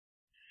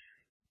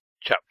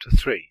Chapter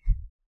 3.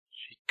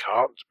 She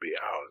can't be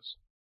ours.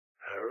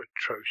 Her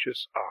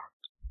atrocious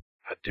aunt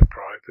had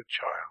deprived the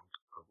child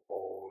of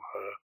all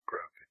her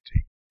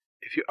gravity.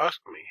 If you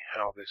ask me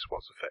how this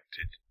was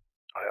effected,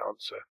 I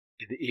answer,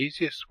 in the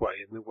easiest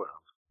way in the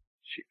world.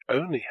 She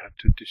only had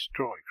to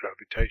destroy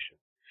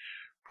gravitation,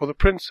 for the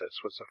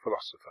princess was a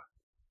philosopher,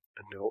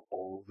 and knew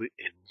all the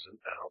ins and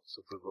outs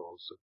of the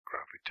laws of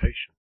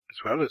gravitation, as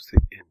well as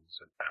the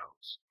ins and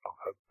outs of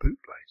her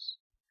bootlace.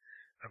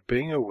 And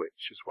being a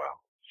witch as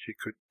well, she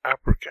could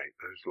abrogate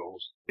those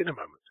laws in a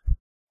moment,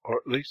 or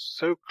at least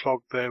so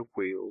clog their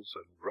wheels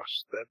and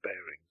rust their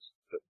bearings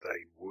that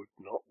they would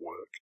not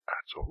work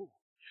at all.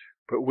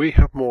 But we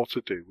have more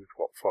to do with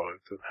what followed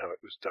than how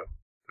it was done.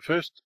 The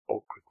first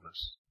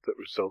awkwardness that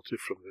resulted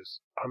from this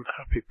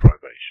unhappy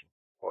privation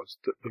was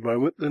that the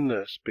moment the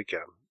nurse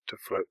began to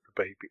float the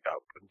baby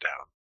up and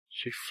down,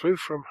 she flew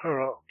from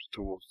her arms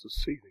towards the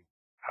ceiling.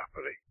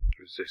 Happily,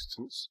 the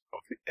resistance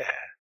of the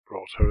air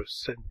brought her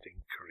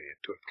ascending career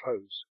to a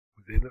close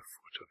within a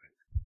foot of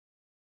it.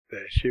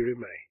 There she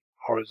remained,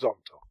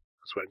 horizontal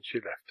as when she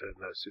left her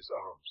nurse's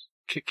arms,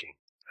 kicking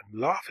and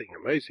laughing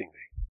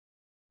amazingly.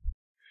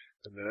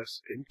 The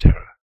nurse, in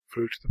terror,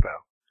 flew to the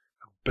bell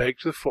and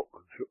begged the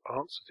footman who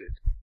answered it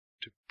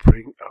to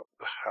bring up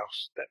the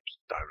house steps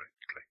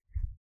directly.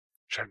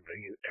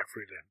 Trembling in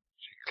every limb,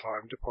 she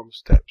climbed upon the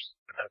steps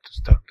and had to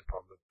stand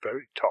upon the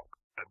very top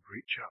and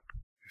reach up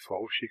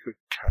before she could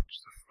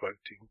catch the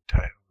floating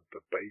tail of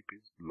the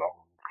baby's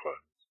long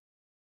clothes.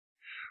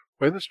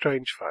 When the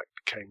strange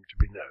fact came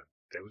to be known,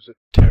 there was a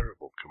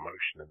terrible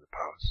commotion in the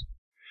palace.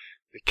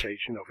 The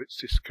occasion of its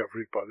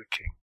discovery by the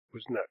king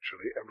was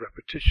naturally a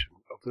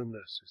repetition of the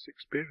nurse's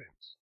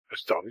experience.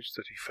 Astonished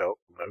that he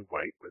felt no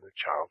weight when the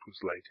child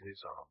was laid in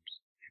his arms,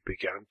 he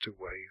began to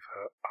wave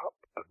her up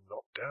and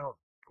not down,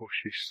 for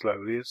she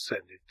slowly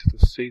ascended to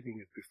the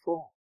ceiling as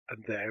before,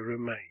 and there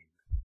remained,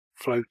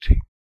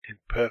 floating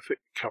in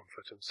perfect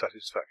comfort and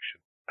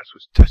satisfaction, as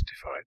was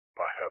testified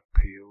by her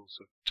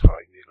peals of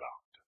tiny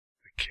laughter.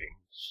 The king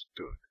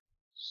stood,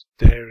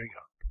 staring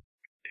up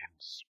in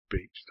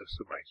speechless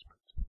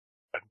amazement,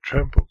 and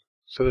trembled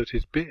so that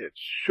his beard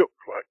shook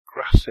like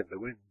grass in the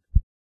wind.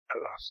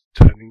 At last,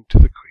 turning to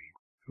the queen,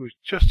 who was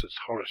just as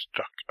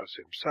horror-struck as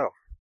himself,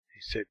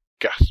 he said,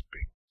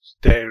 gasping,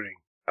 staring,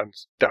 and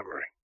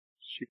stammering,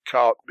 "She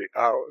can't be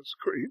ours,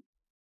 queen."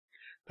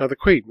 Now the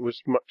queen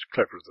was much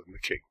cleverer than the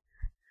king,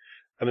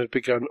 and had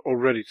begun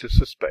already to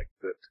suspect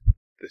that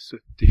this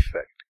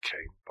defect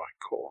came by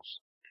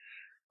course.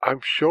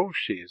 "I'm sure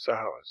she is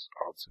ours,"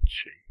 answered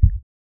she,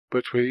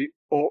 "but we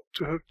ought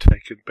to have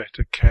taken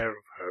better care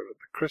of her at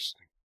the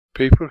christening.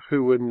 People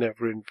who were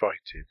never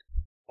invited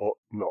ought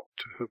not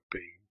to have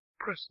been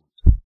present."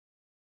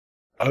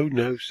 "Oh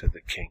no," said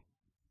the king,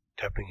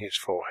 tapping his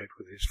forehead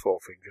with his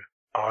forefinger.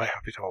 "I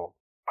have it all.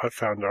 I've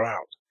found her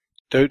out.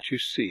 Don't you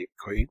see it,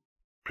 queen?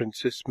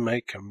 Princess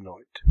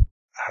Maycomnoit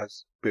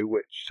has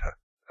bewitched her."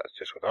 "That's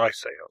just what I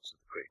say," answered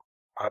the queen.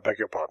 "I beg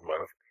your pardon, my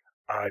love.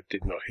 I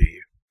did not hear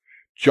you.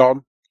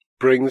 John,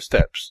 bring the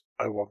steps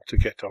I want to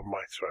get on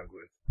my throne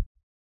with."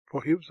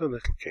 For he was a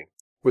little king,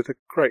 with a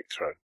great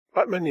throne,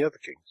 like many other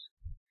kings.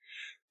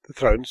 The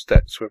throne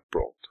steps were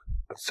brought,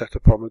 and set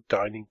upon the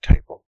dining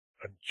table,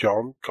 and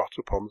John got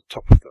upon the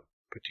top of them,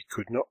 but he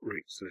could not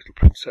reach the little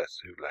princess,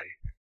 who lay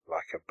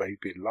like a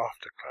baby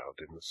laughter cloud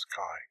in the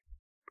sky,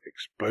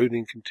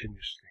 exploding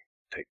continuously.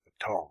 "Take the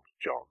tongs,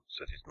 John,"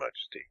 said his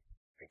majesty,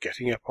 and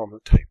getting up on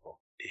the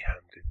table, he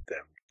handed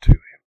them to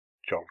him.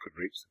 John could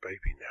reach the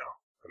baby now,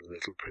 and the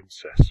little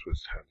princess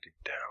was handed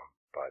down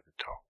by the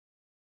tongs.